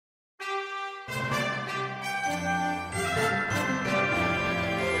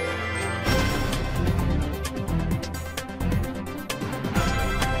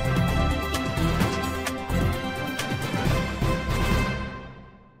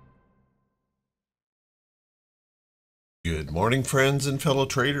Good morning, friends and fellow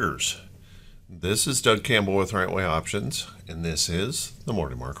traders. This is Doug Campbell with Right Way Options, and this is the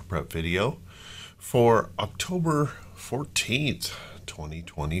morning market prep video for October 14th,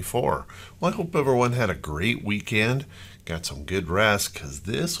 2024. Well, I hope everyone had a great weekend, got some good rest, because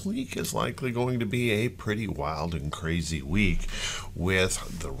this week is likely going to be a pretty wild and crazy week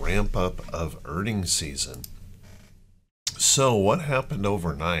with the ramp up of earnings season. So what happened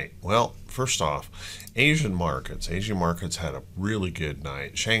overnight? Well, first off, Asian markets had a really good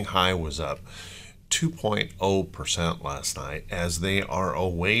night. Shanghai was up 2.0% last night as they are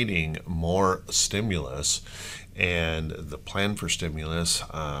awaiting more stimulus, and the plan for stimulus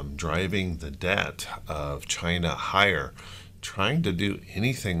driving the debt of China higher, trying to do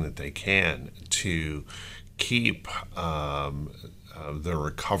anything that they can to keep the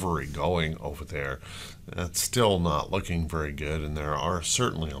recovery going over there. That's still not looking very good, and there are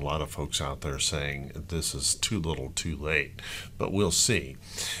certainly a lot of folks out there saying this is too little too late, but we'll see.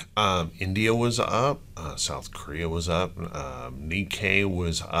 India was up, South Korea was up, Nikkei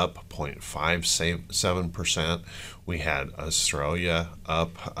was up 0.57%. We had Australia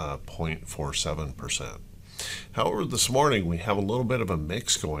up 0.47%. However, this morning we have a little bit of a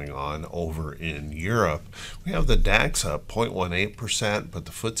mix going on over in Europe. We have the DAX up 0.18%, but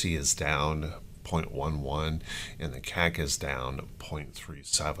the FTSE is down 0.11, and the CAC is down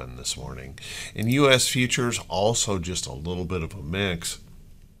 0.37 this morning. In U.S. futures, also just a little bit of a mix.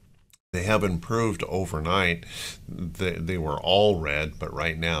 They have improved overnight. They were all red, but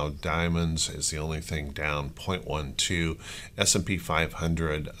right now diamonds is the only thing down 0.12, S&P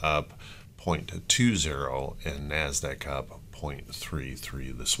 500 up 0.20, and NASDAQ up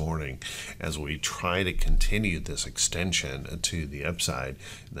 0.33 this morning as we try to continue this extension to the upside.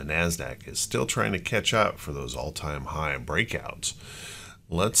 The NASDAQ is still trying to catch up for those all-time high breakouts.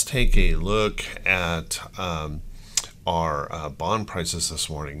 Let's take a look at our bond prices this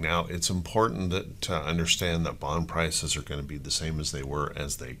morning. Now, it's important to understand that bond prices are going to be the same as they were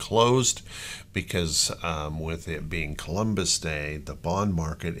as they closed, because with it being Columbus Day, the bond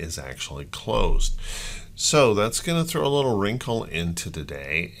market is actually closed. So that's going to throw a little wrinkle into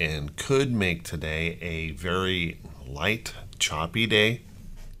today and could make today a very light, choppy day,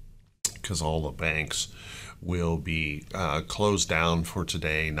 because all the banks will be closed down for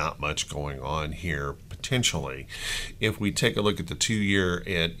today. Not much going on here potentially. If we take a look at the 2-year,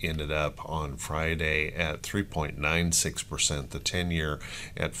 it ended up on Friday at 3.96%, the 10-year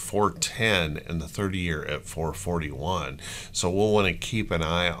at 4.10, and the 30-year at 4.41. So we'll want to keep an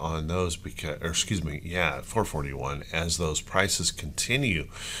eye on those because, or excuse me, yeah, 4.41, as those prices continue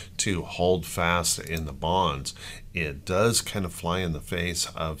to hold fast in the bonds. It does kind of fly in the face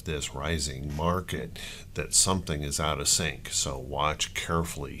of this rising market that something is out of sync, so watch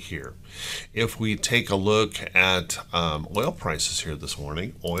carefully here. If we take a look at oil prices here this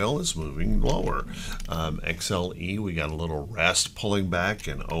morning, oil is moving lower. XLE, we got a little rest pulling back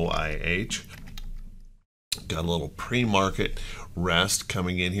in OIH. Got a little pre-market rest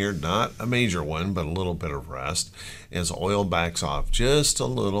coming in here, not a major one, but a little bit of rest as oil backs off just a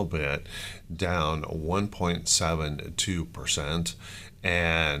little bit, down 1.72%,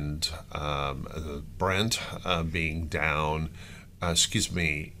 and Brent being down,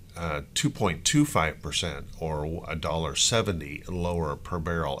 2.25%, or $1.70 lower per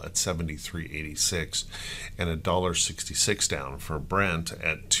barrel at 73.86, and $1.66 down for Brent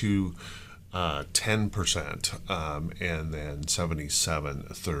at 10%, and then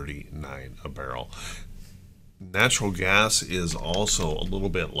 77.39 a barrel. Natural gas is also a little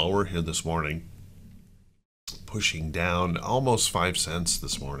bit lower here this morning, pushing down almost 5 cents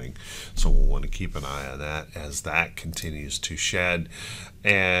this morning. So we'll want to keep an eye on that as that continues to shed.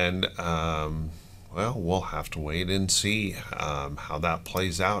 And well, we'll have to wait and see how that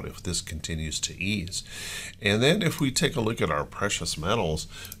plays out if this continues to ease. And then if we take a look at our precious metals,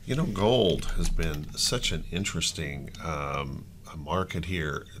 you know, gold has been such an interesting market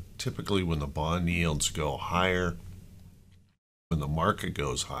here. Typically when the bond yields go higher, when the market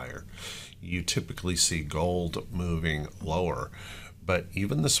goes higher, you typically see gold moving lower. But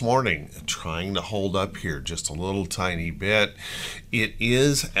even this morning, trying to hold up here just a little tiny bit. It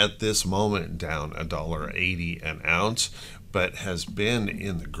is at this moment down $1.80 an ounce, but has been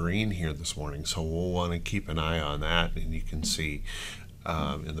in the green here this morning. So we'll want to keep an eye on that. And you can see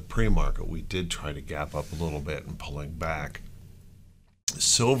in the pre-market, we did try to gap up a little bit and pulling back.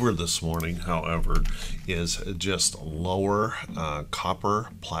 Silver this morning, however, is just lower. Copper,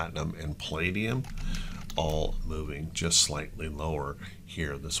 platinum, and palladium all moving just slightly lower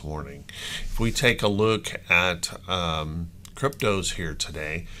here this morning. If we take a look at Crypto's here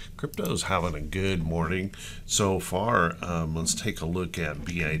today. Crypto's having a good morning so far. Let's take a look at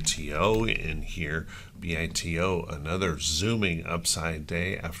BITO in here. BITO, another zooming upside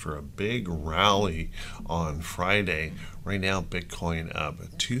day after a big rally on Friday. Right now, Bitcoin up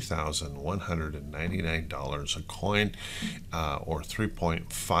 $2,199 a coin, or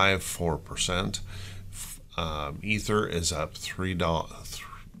 3.54%. Ether is up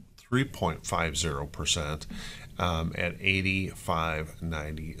 $3.50%. At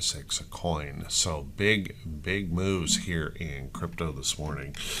 85.96 a coin. So big moves here in crypto this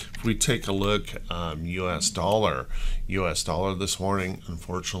morning. If we take a look, US dollar this morning,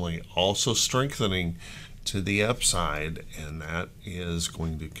 unfortunately, also strengthening to the upside, and that is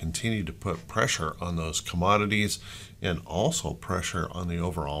going to continue to put pressure on those commodities and also pressure on the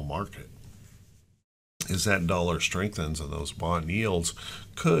overall market. As that dollar strengthens and those bond yields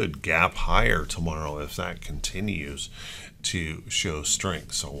could gap higher tomorrow if that continues to show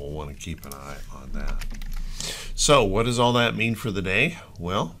strength. So we'll want to keep an eye on that. So what does all that mean for the day?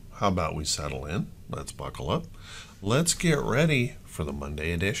 Well, how about we settle in? Let's buckle up. Let's get ready for the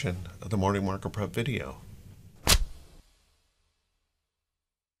Monday edition of the Morning Market Prep video.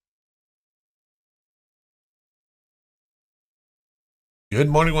 Good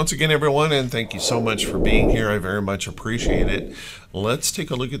morning once again, everyone, and thank you so much for being here. I very much appreciate it. Let's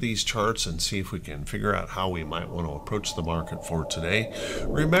take a look at these charts and see if we can figure out how we might want to approach the market for today.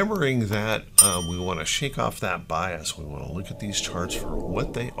 Remembering that we want to shake off that bias. We want to look at these charts for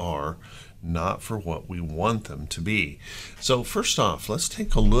what they are, not for what we want them to be. So first off, let's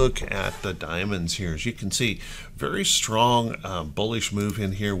take a look at the diamonds here. As you can see, very strong bullish move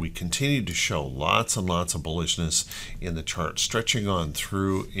in here. We continue to show lots and lots of bullishness in the chart, stretching on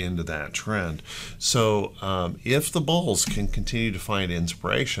through into that trend. So if the bulls can continue to find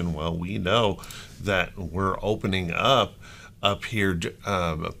inspiration, well, we know that we're opening up here,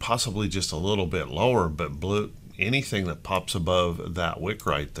 possibly just a little bit lower, but anything that pops above that wick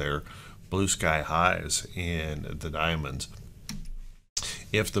right there, blue sky highs in the diamonds.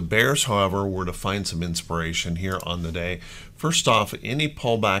 If the bears, however, were to find some inspiration here on the day, first off, any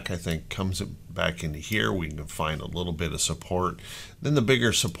pullback I think comes back into here, we can find a little bit of support. Then the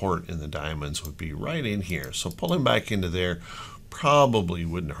bigger support in the diamonds would be right in here. So pulling back into there probably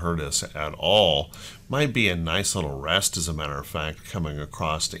wouldn't hurt us at all. Might be a nice little rest, as a matter of fact, coming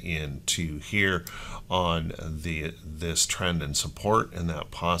across into here on this trend and support, and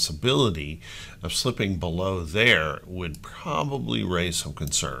that possibility of slipping below there would probably raise some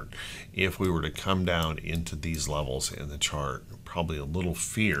concern. If we were to come down into these levels in the chart, probably a little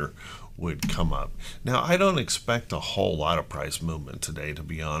fear would come up. Now, I don't expect a whole lot of price movement today, to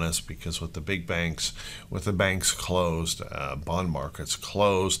be honest, because with the big banks, with the banks closed, bond markets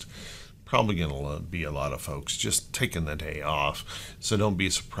closed, probably going to be a lot of folks just taking the day off. So don't be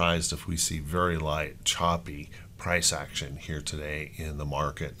surprised if we see very light, choppy price action here today in the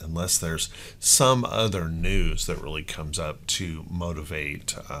market, unless there's some other news that really comes up to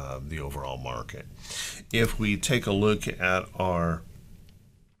motivate the overall market. If we take a look at our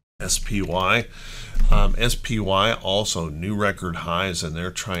SPY. SPY also new record highs, and they're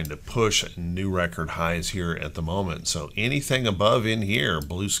trying to push new record highs here at the moment. So anything above in here,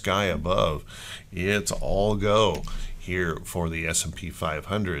 blue sky above, it's all go here for the S&P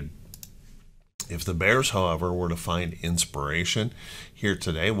 500. If the bears, however, were to find inspiration here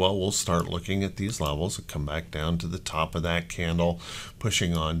today, well, we'll start looking at these levels and come back down to the top of that candle,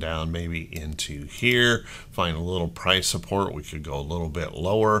 pushing on down maybe into here, find a little price support. We could go a little bit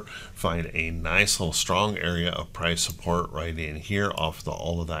lower, find a nice little strong area of price support right in here off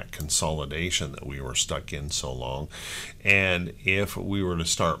all of that consolidation that we were stuck in so long. And if we were to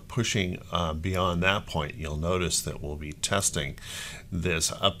start pushing beyond that point, you'll notice that we'll be testing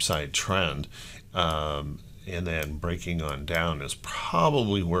this upside trend. And then breaking on down is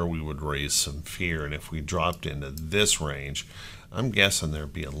probably where we would raise some fear. And if we dropped into this range, I'm guessing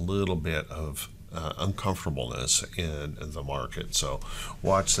there'd be a little bit of uncomfortableness in the market. So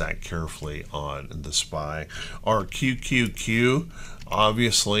watch that carefully on the SPY. Our QQQ,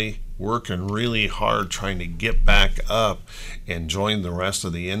 obviously working really hard trying to get back up and join the rest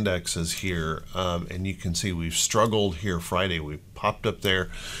of the indexes here. And you can see we've struggled here Friday. We popped up there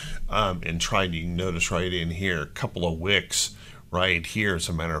and tried, you can notice right in here, a couple of wicks right here. As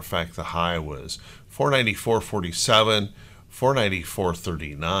a matter of fact, the high was 494.47,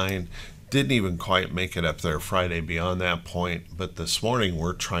 494.39. Didn't even quite make it up there Friday beyond that point, but this morning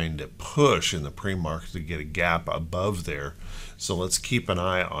we're trying to push in the pre-market to get a gap above there. So let's keep an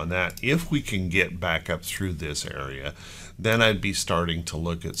eye on that. If we can get back up through this area, then I'd be starting to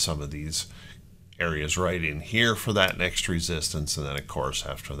look at some of these areas right in here for that next resistance, and then of course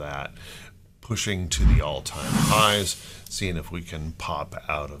after that pushing to the all-time highs, seeing if we can pop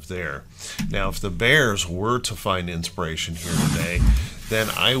out of there. Now if the bears were to find inspiration here today, then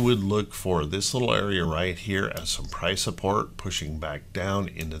I would look for this little area right here as some price support, pushing back down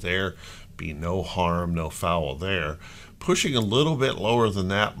into there. Be no harm, no foul there. Pushing a little bit lower than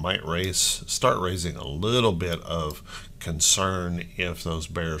that might start raising a little bit of concern if those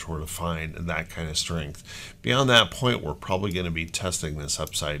bears were to find that kind of strength. Beyond that point, we're probably going to be testing this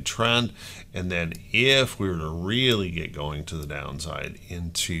upside trend, and then if we were to really get going to the downside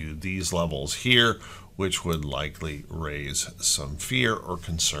into these levels here, which would likely raise some fear or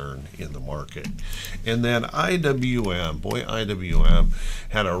concern in the market. And then IWM, boy, IWM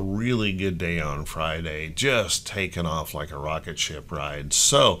had a really good day on Friday, just taking off like a rocket ship ride.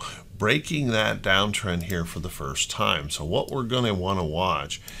 So breaking that downtrend here for the first time. So what we're going to want to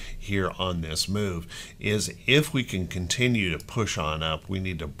watch here on this move is if we can continue to push on up, we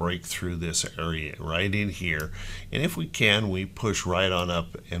need to break through this area right in here, and if we can, we push right on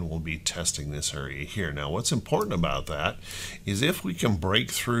up and we'll be testing this area here. Now what's important about that is if we can break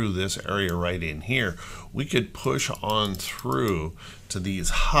through this area right in here, we could push on through to these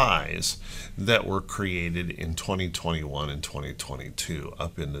highs that were created in 2021 and 2022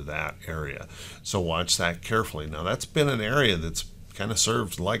 up into that area. So watch that carefully. Now that's been an area that's kind of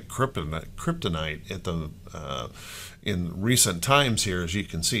served like kryptonite at the in recent times here. As you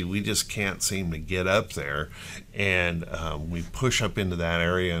can see, we just can't seem to get up there, and we push up into that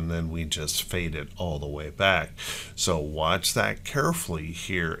area and then we just fade it all the way back. So watch that carefully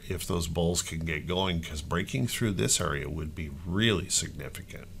here if those bulls can get going, because breaking through this area would be really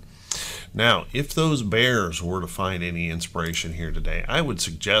significant. Now, if those bears were to find any inspiration here today, I would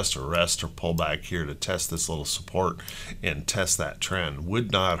suggest a rest or pull back here to test this little support and test that trend.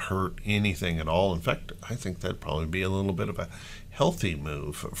 Would not hurt anything at all. In fact, I think that'd probably be a little bit of a healthy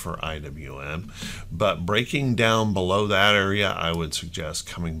move for IWM. But breaking down below that area, I would suggest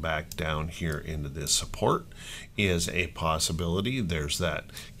coming back down here into this support is a possibility. There's that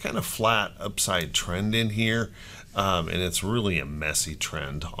kind of flat upside trend in here. And it's really a messy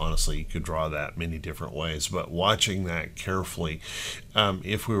trend. Honestly, you could draw that many different ways, but watching that carefully,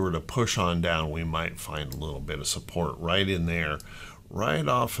 if we were to push on down, we might find a little bit of support right in there, right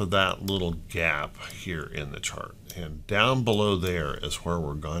off of that little gap here in the chart. And down below there is where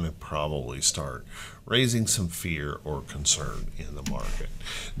we're going to probably start raising some fear or concern in the market.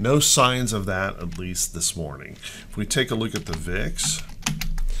 No signs of that, at least this morning. If we take a look at the VIX,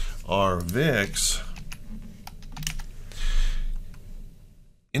 our VIX,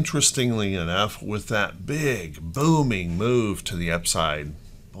 interestingly enough, with that big booming move to the upside,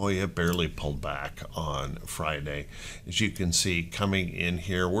 boy, it barely pulled back on Friday. As you can see, coming in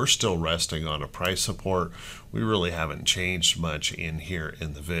here, we're still resting on a price support. We really haven't changed much in here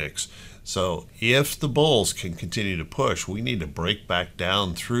in the VIX. So if the bulls can continue to push, we need to break back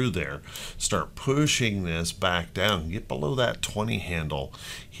down through there, start pushing this back down, get below that 20 handle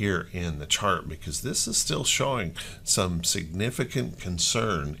here in the chart, because this is still showing some significant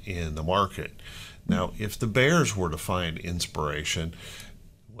concern in the market. Now, if the bears were to find inspiration,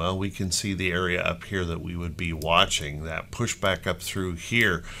 well, we can see the area up here that we would be watching. That push back up through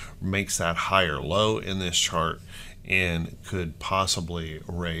here makes that higher low in this chart and could possibly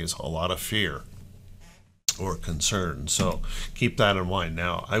raise a lot of fear or concern. So keep that in mind.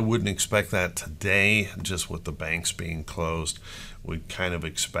 Now, I wouldn't expect that today, just with the banks being closed. We'd kind of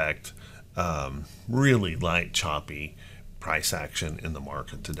expect really light, choppy price action in the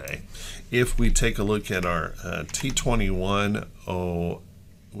market today. If we take a look at our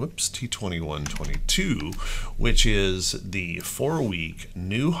T2122, which is the 4-week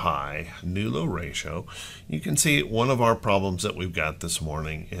new high, new low ratio, you can see one of our problems that we've got this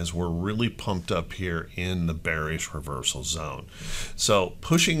morning is we're really pumped up here in the bearish reversal zone. So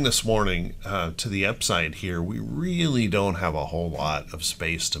pushing this morning to the upside here, we really don't have a whole lot of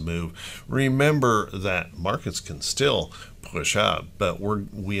space to move. Remember that markets can still push up, but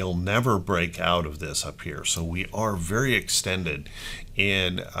we'll never break out of this up here. So we are very extended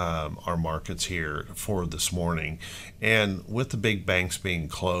in our markets here for this morning, and with the big banks being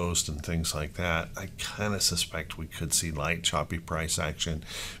closed and things like that, I kind of suspect we could see light, choppy price action,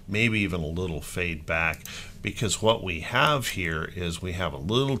 maybe even a little fade back, because what we have here is we have a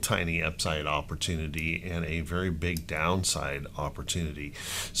little tiny upside opportunity and a very big downside opportunity.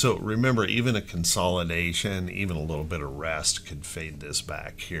 So remember, even a consolidation, even a little bit of rest could fade this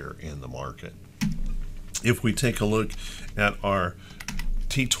back here in the market. If we take a look at our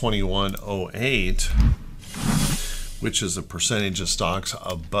T2108, which is a percentage of stocks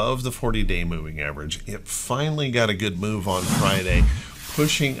above the 40-day moving average. It finally got a good move on Friday,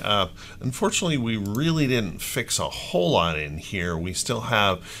 pushing up. Unfortunately, we really didn't fix a whole lot in here. We still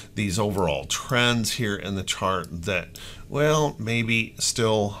have these overall trends here in the chart that, well, maybe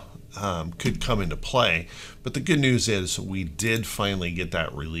still could come into play. But the good news is we did finally get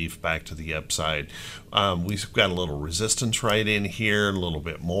that relief back to the upside. We've got a little resistance right in here, a little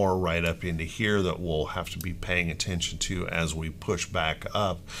bit more right up into here that we'll have to be paying attention to as we push back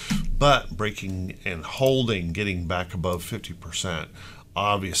up. But breaking and holding, getting back above 50%,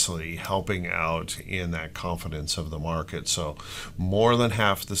 obviously helping out in that confidence of the market. So more than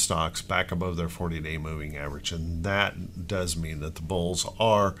half the stocks back above their 40-day moving average, and that does mean that the bulls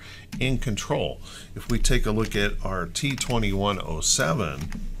are in control. If we take a look at our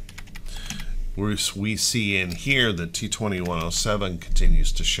T2107, we see in here that T2107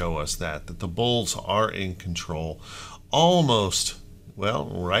 continues to show us that the bulls are in control almost, well,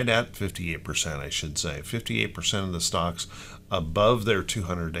 right at 58%, I should say. 58% of the stocks above their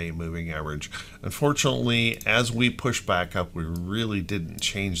 200-day moving average. Unfortunately, as we push back up, we really didn't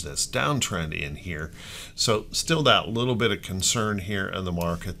change this downtrend in here. So still that little bit of concern here in the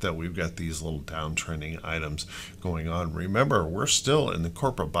market that we've got these little downtrending items going on. Remember, we're still in the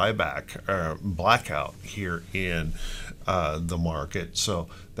corporate buyback blackout here in the market. So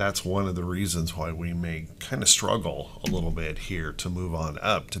that's one of the reasons why we may kind of struggle a little bit here to move on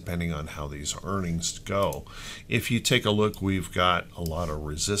up, depending on how these earnings go. If you take a look, we've got a lot of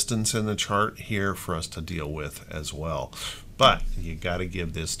resistance in the chart here for us to deal with as well. But you got to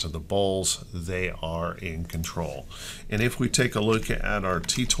give this to the bulls. They are in control. And if we take a look at our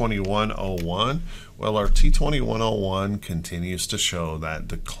T2101, well, our T2101 continues to show that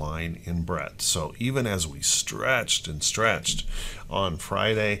decline in breadth. So even as we stretched and stretched on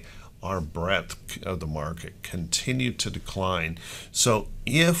Friday, our breadth of the market continued to decline. So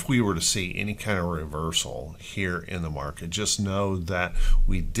if we were to see any kind of reversal here in the market, just know that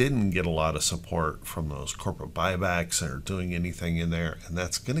we didn't get a lot of support from those corporate buybacks or doing anything in there, and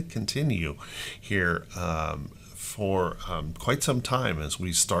that's going to continue here for quite some time as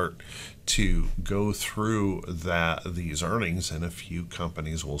we start to go through these earnings, and a few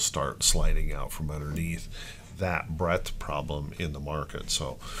companies will start sliding out from underneath that breadth problem in the market.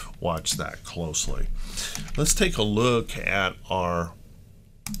 So watch that closely. Let's take a look at our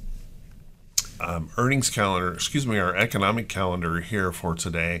earnings calendar, our economic calendar here for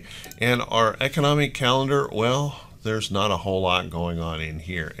today. And our economic calendar, well, there's not a whole lot going on in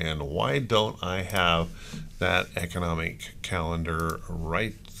here. And why don't I have that economic calendar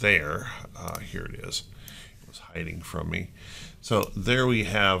right there? Here it is. It was hiding from me. So there we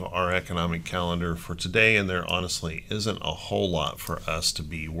have our economic calendar for today, and there honestly isn't a whole lot for us to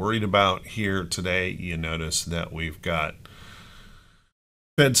be worried about here today. You notice that we've got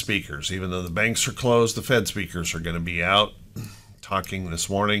Fed speakers. Even though the banks are closed, the Fed speakers are going to be out talking this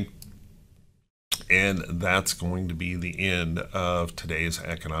morning, and that's going to be the end of today's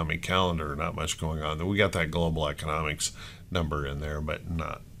economic calendar. Not much going on. We got that global economics number in there, but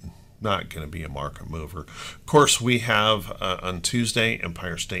not going to be a market mover. Of course, we have on Tuesday,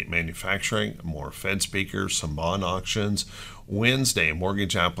 Empire State Manufacturing, more Fed speakers, some bond auctions. Wednesday,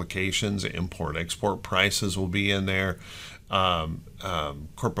 mortgage applications, import-export prices will be in there.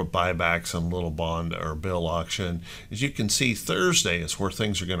 Corporate buybacks and little bond or bill auction. As you can see, Thursday is where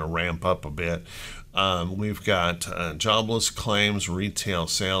things are going to ramp up a bit. We've got jobless claims, retail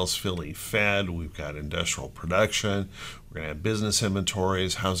sales, Philly Fed. We've got industrial production. We're going to have business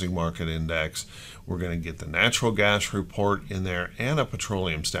inventories, housing market index. We're going to get the natural gas report in there and a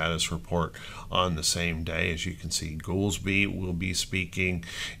petroleum status report on the same day. As you can see, Goolsbee will be speaking,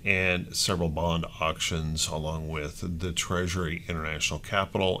 and several bond auctions along with the Treasury International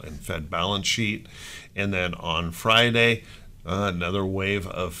Capital and Fed balance sheet. And then on Friday, another wave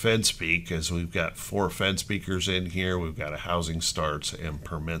of Fed speak, as we've got 4 Fed speakers in here. We've got a housing starts and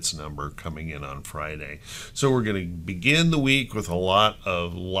permits number coming in on Friday. So we're going to begin the week with a lot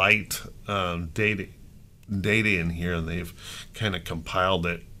of light data in here, and they've kind of compiled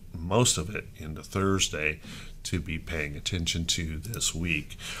it, most of it, into Thursday to be paying attention to this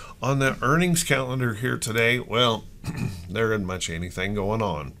week. On the earnings calendar here today, well, there isn't much anything going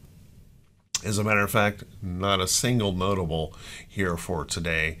on. As a matter of fact, not a single notable here for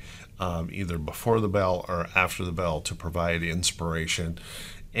today, either before the bell or after the bell, to provide inspiration.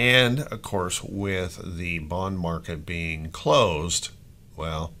 And of course, with the bond market being closed,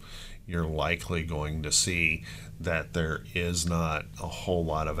 well, you're likely going to see that there is not a whole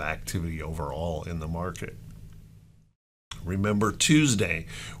lot of activity overall in the market. Remember, Tuesday,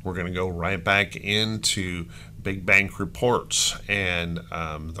 we're going to go right back into big bank reports and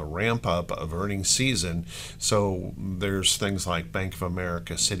the ramp up of earnings season. So there's things like Bank of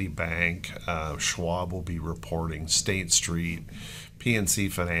America, Citibank, Schwab will be reporting, State Street,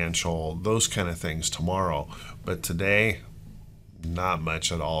 PNC Financial, those kind of things tomorrow. But today, not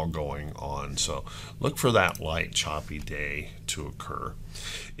much at all going on. So look for that light, choppy day to occur.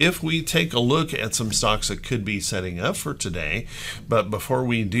 If we take a look at some stocks that could be setting up for today, but before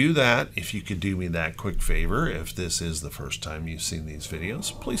we do that, if you could do me that quick favor, if this is the first time you've seen these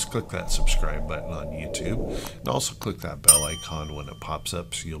videos, please click that subscribe button on YouTube and also click that bell icon when it pops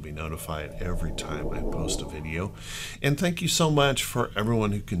up so you'll be notified every time I post a video. And thank you so much for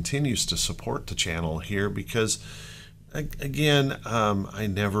everyone who continues to support the channel here, because again, I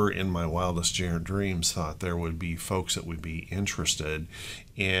never in my wildest dreams thought there would be folks that would be interested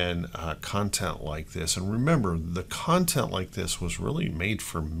in content like this. And remember, the content like this was really made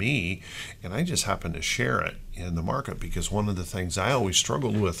for me, and I just happened to share it in the market, because one of the things I always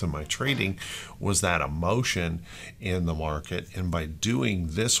struggled with in my trading was that emotion in the market. And by doing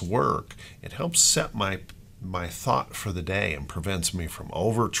this work, it helps set my thought for the day and prevents me from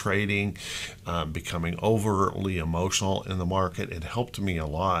over trading, becoming overly emotional in the market. It helped me a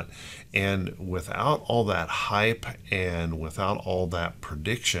lot. And without all that hype and without all that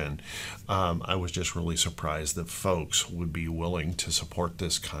prediction, I was just really surprised that folks would be willing to support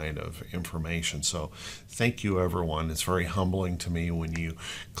this kind of information. So thank you, everyone. It's very humbling to me when you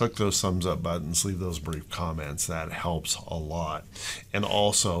click those thumbs up buttons, leave those brief comments. That helps a lot. And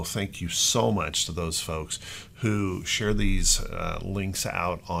also thank you so much to those folks who share these links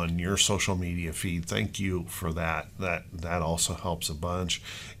out on your social media feed. Thank you for that. That also helps a bunch.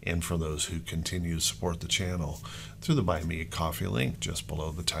 And for those who continue to support the channel through the Buy Me a Coffee link just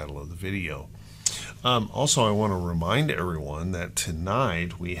below the title of the video. Also, I want to remind everyone that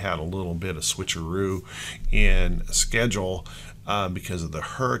tonight we had a little bit of switcheroo in schedule because of the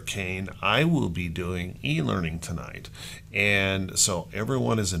hurricane. I will be doing e-learning tonight, and so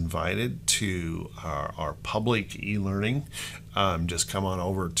everyone is invited to our public e-learning. Just come on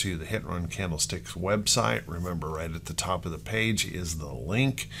over to the Hit Run Candlesticks website. Remember, right at the top of the page is the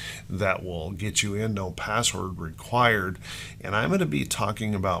link that will get you in, no password required. And I'm going to be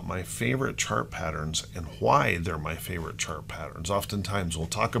talking about my favorite chart patterns and why they're my favorite chart patterns. Oftentimes we'll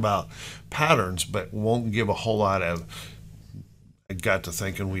talk about patterns but won't give a whole lot of, I got to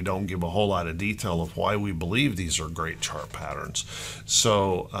thinking, we don't give a whole lot of detail of why we believe these are great chart patterns.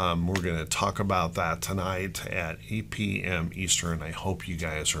 So we're going to talk about that tonight at 8 p.m. Eastern. I hope you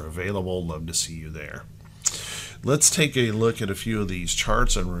guys are available. Love to see you there. Let's take a look at a few of these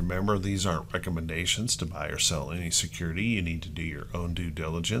charts, and remember, these aren't recommendations to buy or sell any security. You need to do your own due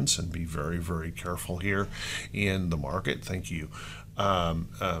diligence and be very, very careful here in the market. Thank you.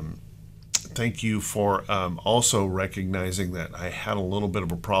 Thank you for also recognizing that I had a little bit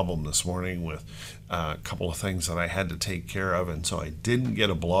of a problem this morning with a couple of things that I had to take care of, and so I didn't get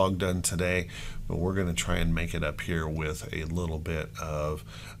a blog done today, but we're going to try and make it up here with a little bit of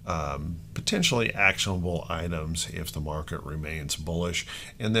potentially actionable items if the market remains bullish.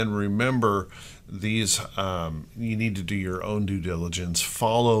 And then remember, these you need to do your own due diligence,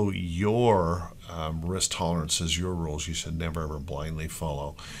 follow your risk tolerances, your rules. You should never ever blindly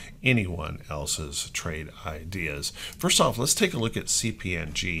follow anyone else's trade ideas. First off, let's take a look at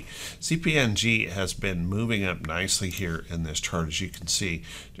CPNG. CPNG has been moving up nicely here in this chart, as you can see,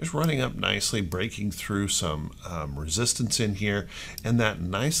 just running up nicely, breaking through some resistance in here, and that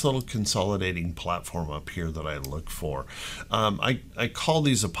nice little consolidating platform up here that I look for. I call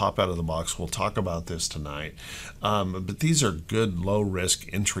these a pop out of the box. We'll talk about this tonight, but these are good low risk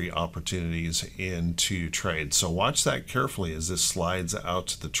entry opportunities into trade. So watch that carefully as this slides out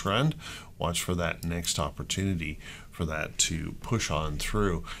to the trend. Watch for that next opportunity for that to push on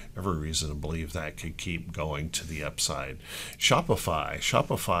through. Every reason to believe that could keep going to the upside.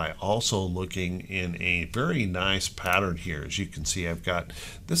 Shopify also looking in a very nice pattern here. As you can see, I've got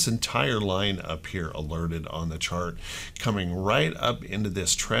this entire line up here alerted on the chart, coming right up into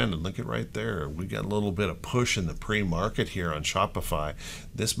this trend. And look at right there, we got a little bit of push in the pre-market here on Shopify.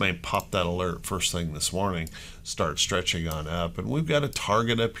 This may pop that alert first thing this morning, start stretching on up, and we've got a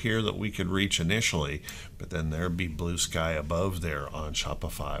target up here that we could reach initially, but then there'd be blue sky above there on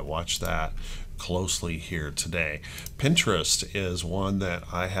Shopify. Watch that. closely here today. Pinterest is one that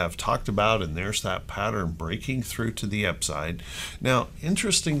I have talked about, and there's that pattern breaking through to the upside. Now,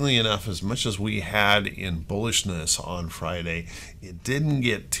 interestingly enough, as much as we had in bullishness on Friday, it didn't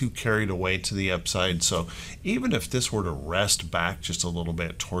get too carried away to the upside. So even if this were to rest back just a little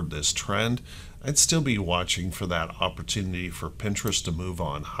bit toward this trend, I'd still be watching for that opportunity for Pinterest to move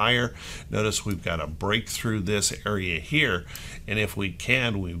on higher. Notice we've got a break through this area here, and if we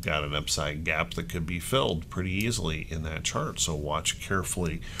can, we've got an upside gap that could be filled pretty easily in that chart. So watch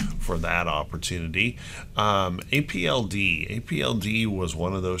carefully for that opportunity. APLD was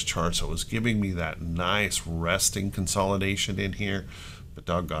one of those charts that was giving me that nice resting consolidation in here. But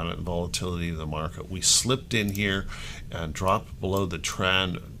doggone it, volatility of the market. We slipped in here and dropped below the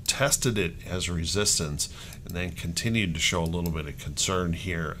trend, tested it as resistance, and then continued to show a little bit of concern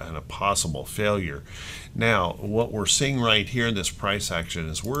here and a possible failure. Now, what we're seeing right here in this price action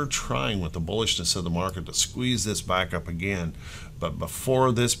is we're trying with the bullishness of the market to squeeze this back up again. But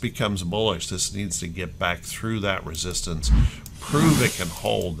before this becomes bullish, this needs to get back through that resistance, prove it can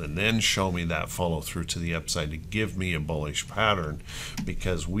hold, and then show me that follow through to the upside to give me a bullish pattern,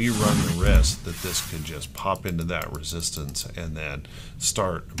 because we run the risk that this could just pop into that resistance and then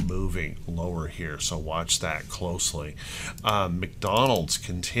start moving lower here. So watch that closely. McDonald's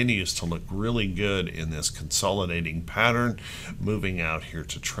continues to look really good in this consolidating pattern, moving out here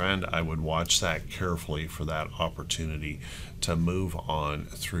to trend. I would watch that carefully for that opportunity to move on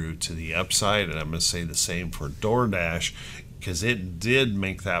through to the upside. And I'm going to say the same for DoorDash, because it did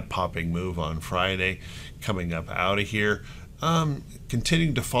make that popping move on Friday, coming up out of here.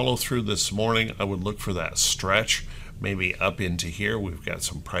 Continuing to follow through this morning, I would look for that stretch, maybe up into here. We've got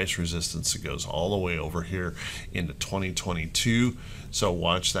some price resistance that goes all the way over here into 2022. So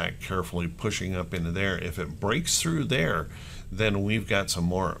watch that carefully, pushing up into there. If it breaks through there, then we've got some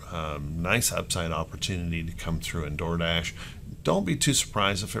more nice upside opportunity to come through in DoorDash. Don't be too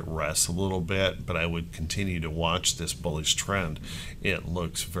surprised if it rests a little bit, but I would continue to watch this bullish trend. It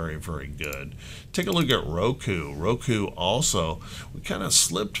looks very, very good. Take a look at Roku. Roku also, we kind of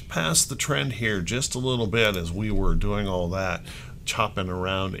slipped past the trend here just a little bit as we were doing all that chopping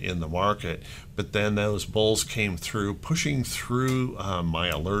around in the market, but then those bulls came through, pushing through my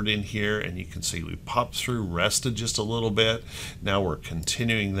alert in here, and you can see we popped through, rested just a little bit. Now we're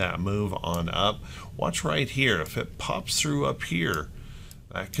continuing that move on up. Watch right here. If it pops through up here,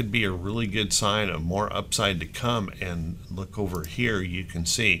 that could be a really good sign of more upside to come. And look over here, you can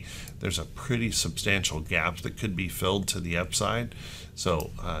see there's a pretty substantial gap that could be filled to the upside.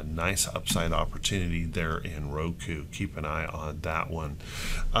 So nice upside opportunity there in Roku. Keep an eye on that one.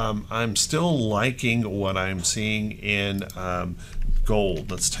 I'm still liking what I'm seeing in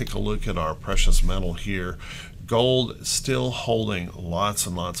gold. Let's take a look at our precious metal here. Gold still holding lots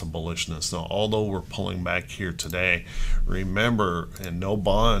and lots of bullishness. Now, although we're pulling back here today, remember, and no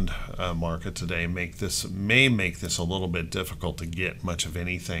bond market today may make this a little bit difficult to get much of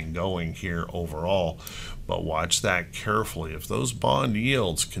anything going here overall. But watch that carefully. If those bond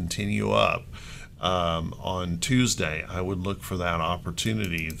yields continue up on Tuesday, I would look for that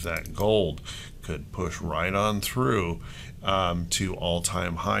opportunity that gold could push right on through to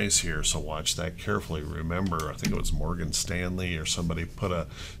all-time highs here. So watch that carefully. Remember, I think it was Morgan Stanley or somebody put a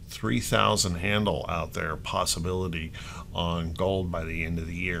 3,000 handle out there, possibility on gold by the end of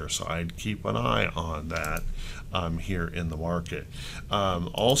the year. So I'd keep an eye on that here in the market.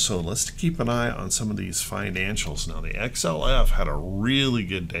 Also, let's keep an eye on some of these financials. Now, the XLF had a really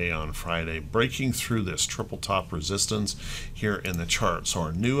good day on Friday, breaking through this triple top resistance here in the chart. So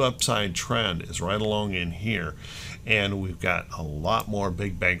our new upside trend is right along in here, and we've got a lot more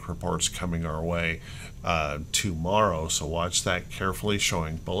big bank reports coming our way tomorrow. So watch that carefully,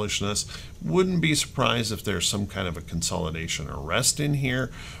 showing bullishness. Wouldn't be surprised if there's some kind of a consolidation or rest in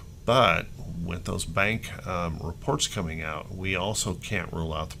here. But with those bank reports coming out, we also can't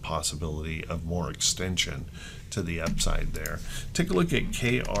rule out the possibility of more extension to the upside there. Take a look at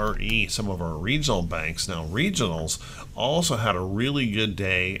KRE, some of our regional banks. Now, regionals also had a really good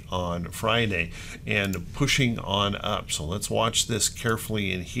day on Friday and pushing on up. So let's watch this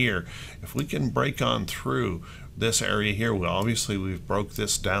carefully in here. If we can break on through this area here, we've broke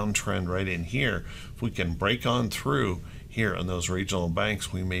this downtrend right in here. If we can break on through here on those regional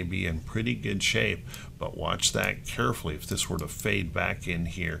banks, we may be in pretty good shape. But watch that carefully. If this were to fade back in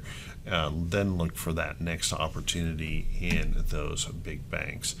here, then look for that next opportunity in those big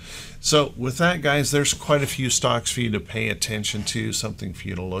banks. So with that, guys, there's quite a few stocks for you to pay attention to, something for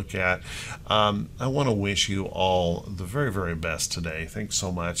you to look at. I want to wish you all the very, very best today. Thanks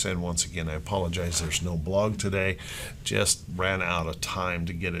so much. And once again, I apologize there's no blog today. Just ran out of time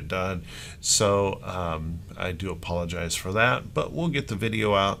to get it done. So I do apologize for that, but we'll get the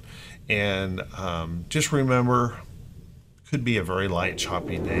video out. And just remember, could be a very light,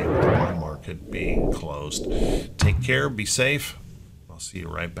 choppy day with the bond market being closed. Take care, be safe. I'll see you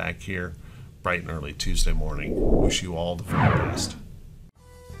right back here bright and early Tuesday morning. Wish you all the very best.